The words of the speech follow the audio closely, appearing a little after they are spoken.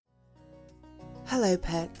Hello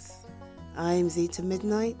pets, I'm Zita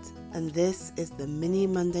Midnight and this is the Mini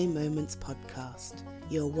Monday Moments podcast,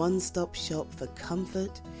 your one-stop shop for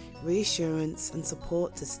comfort, reassurance and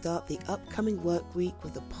support to start the upcoming work week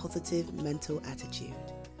with a positive mental attitude.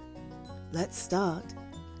 Let's start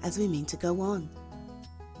as we mean to go on.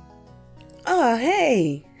 Oh,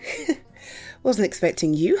 hey! Wasn't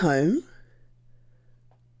expecting you home.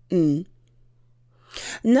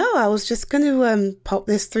 No, I was just going to pop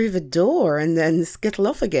this through the door and then skittle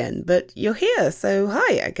off again. But you're here, so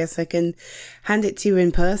hi, I guess I can hand it to you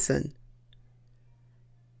in person.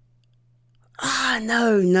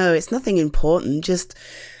 No, it's nothing important. Just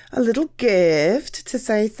a little gift to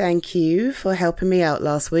say thank you for helping me out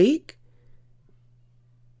last week.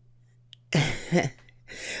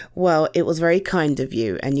 Well, it was very kind of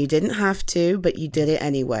you and you didn't have to, but you did it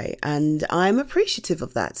anyway. And I'm appreciative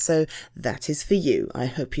of that. So that is for you. I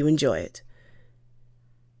hope you enjoy it.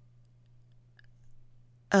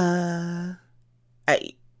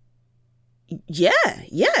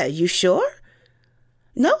 Yeah, you sure?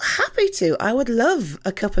 No, happy to. I would love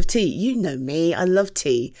a cup of tea. You know me. I love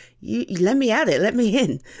tea. You let me at it. Let me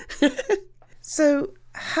in. So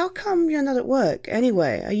how come you're not at work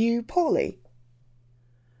anyway? Are you poorly?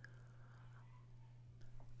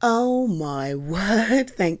 Oh my word,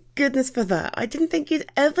 thank goodness for that. I didn't think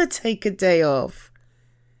you'd ever take a day off.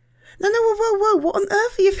 No, whoa, what on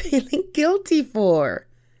earth are you feeling guilty for?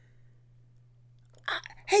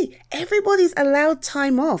 Hey, everybody's allowed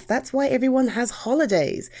time off. That's why everyone has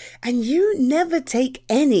holidays. And you never take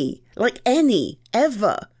any,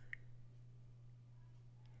 ever.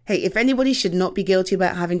 Hey, if anybody should not be guilty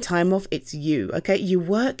about having time off, it's you, okay? You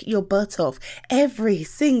work your butt off every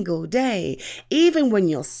single day. Even when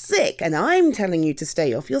you're sick and I'm telling you to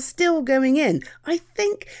stay off, you're still going in. I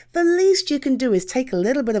think the least you can do is take a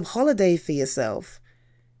little bit of holiday for yourself.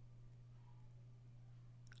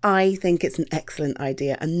 I think it's an excellent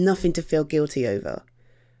idea and nothing to feel guilty over.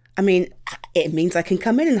 I mean, it means I can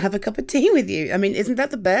come in and have a cup of tea with you. I mean, isn't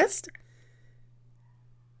that the best?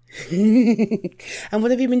 And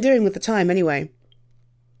what have you been doing with the time anyway?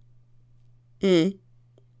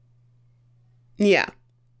 Yeah.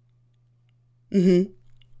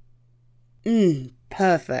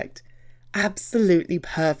 Perfect. Absolutely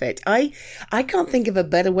perfect. I can't think of a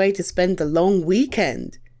better way to spend the long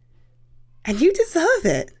weekend. And you deserve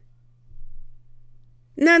it.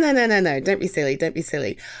 No. Don't be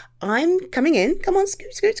silly. I'm coming in. Come on,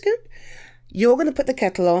 scoot. You're going to put the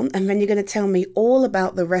kettle on and then you're going to tell me all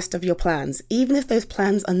about the rest of your plans, even if those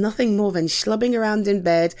plans are nothing more than schlubbing around in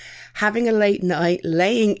bed, having a late night,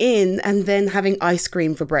 laying in, and then having ice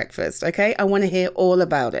cream for breakfast, okay? I want to hear all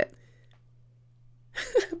about it.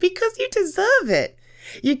 Because you deserve it.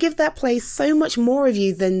 You give that place so much more of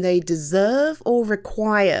you than they deserve or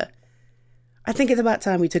require. I think it's about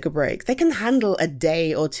time we took a break. They can handle a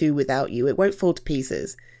day or two without you. It won't fall to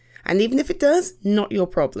pieces. And even if it does, not your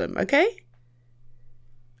problem, okay?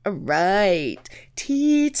 All right,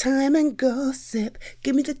 tea time and gossip.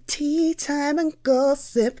 Give me the tea time and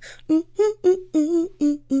gossip.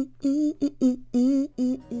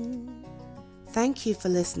 Thank you for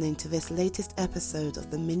listening to this latest episode of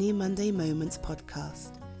the Mini Monday Moments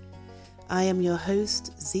podcast. I am your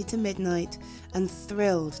host, Zita Midnight, and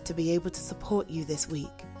thrilled to be able to support you this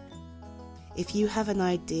week. If you have an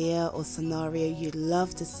idea or scenario you'd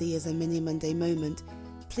love to see as a Mini Monday moment,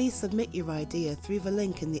 please submit your idea through the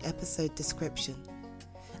link in the episode description.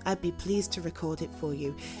 I'd be pleased to record it for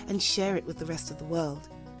you and share it with the rest of the world.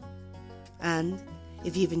 And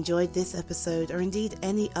if you've enjoyed this episode or indeed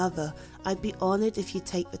any other, I'd be honoured if you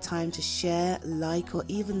take the time to share, like or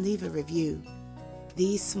even leave a review.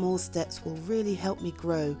 These small steps will really help me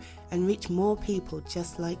grow and reach more people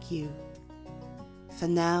just like you. For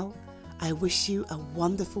now, I wish you a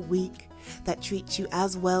wonderful week that treats you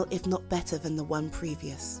as well, if not better, than the one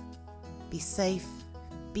previous. Be safe,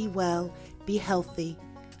 be well, be healthy,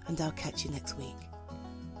 and I'll catch you next week.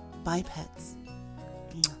 Bye, pets.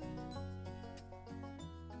 Mwah.